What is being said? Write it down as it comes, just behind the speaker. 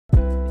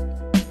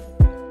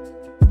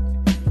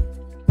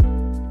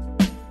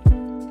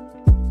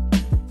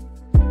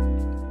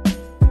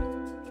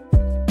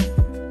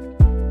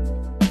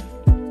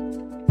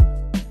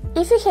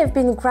If you have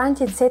been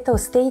granted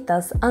settled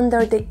status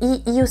under the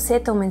EU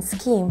settlement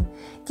scheme,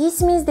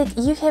 this means that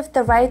you have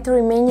the right to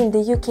remain in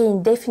the UK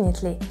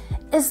indefinitely,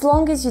 as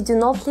long as you do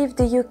not leave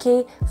the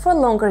UK for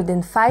longer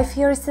than 5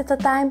 years at a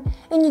time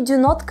and you do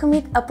not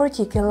commit a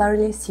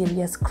particularly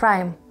serious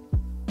crime.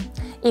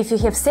 If you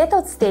have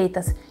settled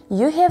status,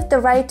 you have the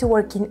right to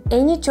work in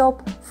any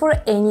job for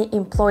any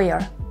employer.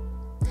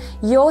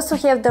 You also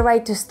have the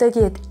right to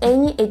study at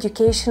any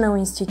educational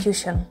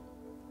institution.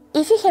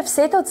 If you have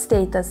settled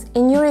status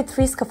and you're at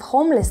risk of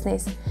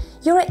homelessness,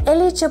 you're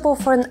eligible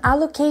for an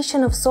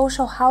allocation of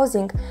social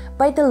housing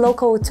by the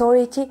local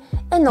authority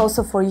and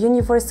also for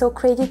universal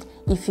credit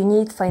if you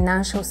need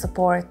financial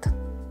support.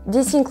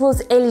 This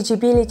includes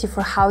eligibility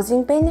for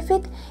housing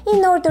benefit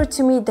in order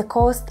to meet the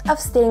cost of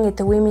staying at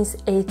a women's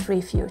aid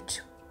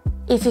refuge.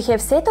 If you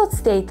have settled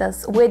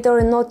status, whether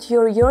or not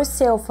you're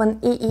yourself an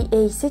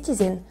EEA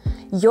citizen,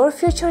 your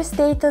future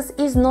status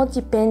is not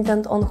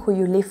dependent on who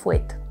you live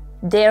with.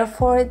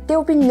 Therefore, there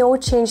will be no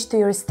change to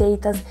your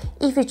status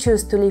if you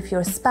choose to leave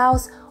your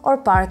spouse or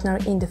partner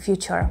in the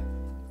future.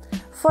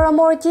 For a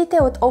more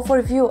detailed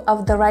overview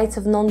of the rights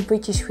of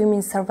non-British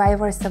women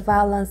survivors of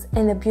violence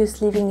and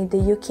abuse living in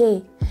the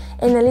UK,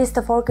 and a list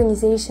of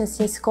organizations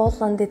in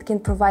Scotland that can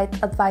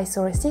provide advice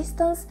or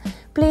assistance,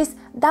 please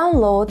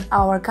download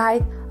our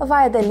guide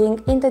via the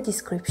link in the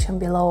description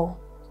below.